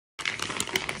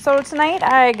So tonight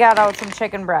I got out some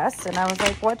chicken breasts and I was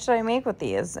like, what should I make with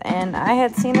these? And I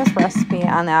had seen this recipe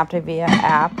on the Optavia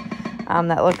app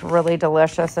that looked really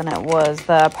delicious, and it was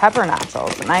the pepper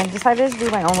nachos. And I decided to do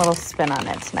my own little spin on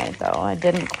it tonight, though. I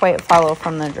didn't quite follow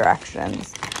from the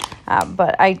directions.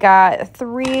 But I got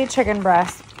 3 chicken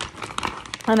breasts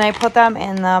and I put them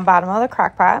in the bottom of the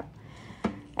crock pot.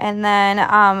 And then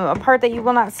a part that you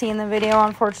will not see in the video,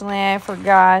 unfortunately, I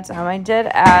forgot. I did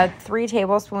add 3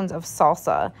 tablespoons of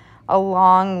salsa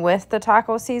along with the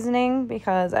taco seasoning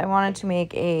because I wanted to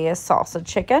make a salsa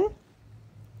chicken.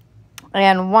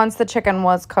 And once the chicken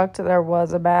was cooked, there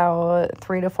was about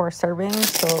 3 to 4 servings,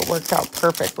 so it worked out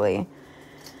perfectly.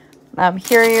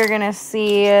 Here you're going to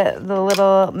see the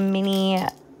little mini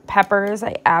peppers.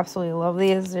 I absolutely love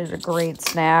these. They're a great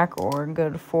snack or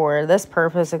good for this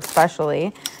purpose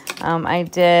especially. I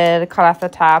did cut off the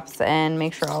tops and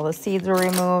make sure all the seeds were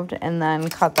removed and then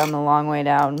cut them the long way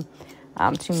down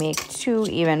to make 2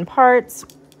 even parts.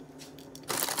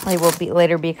 They will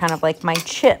later be kind of like my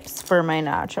chips for my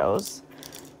nachos.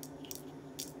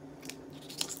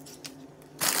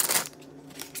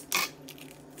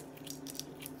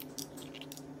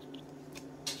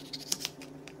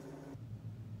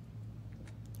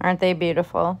 Aren't they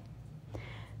beautiful?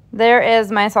 There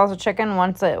is my salsa chicken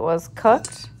once it was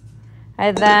cooked.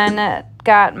 I then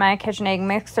got my KitchenAid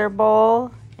mixer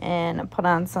bowl and put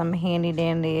on some handy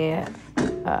dandy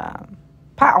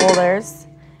pot holders.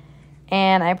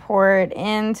 And I pour it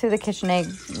into the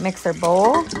KitchenAid mixer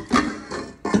bowl.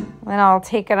 Then I'll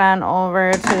take it on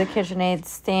over to the KitchenAid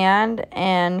stand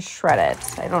and shred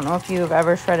it. I don't know if you've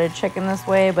ever shredded chicken this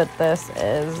way, but this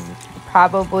is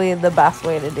probably the best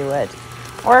way to do it.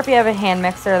 Or if you have a hand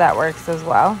mixer, that works as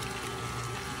well.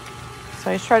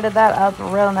 So I shredded that up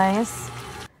real nice.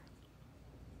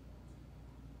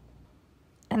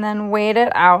 And then weighed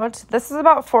it out. This is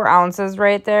about 4 ounces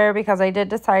right there because I did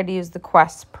decide to use the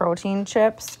Quest protein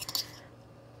chips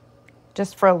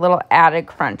just for a little added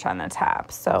crunch on the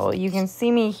top. So you can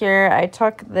see me here. I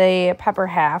took the pepper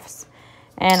halves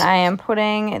and I am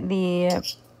putting the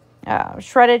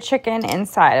shredded chicken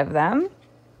inside of them.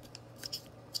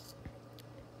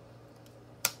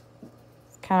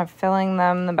 Kind of filling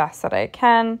them the best that I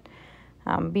can.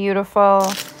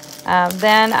 Beautiful.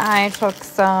 Then I took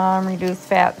some reduced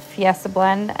fat Fiesta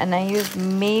blend and I used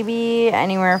maybe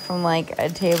anywhere from like a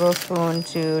tablespoon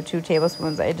to 2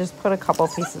 tablespoons. I just put a couple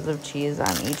pieces of cheese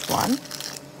on each one.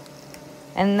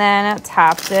 And then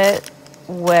topped it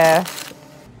with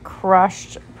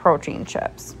crushed protein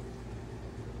chips.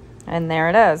 And there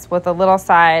it is with a little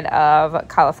side of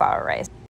cauliflower rice.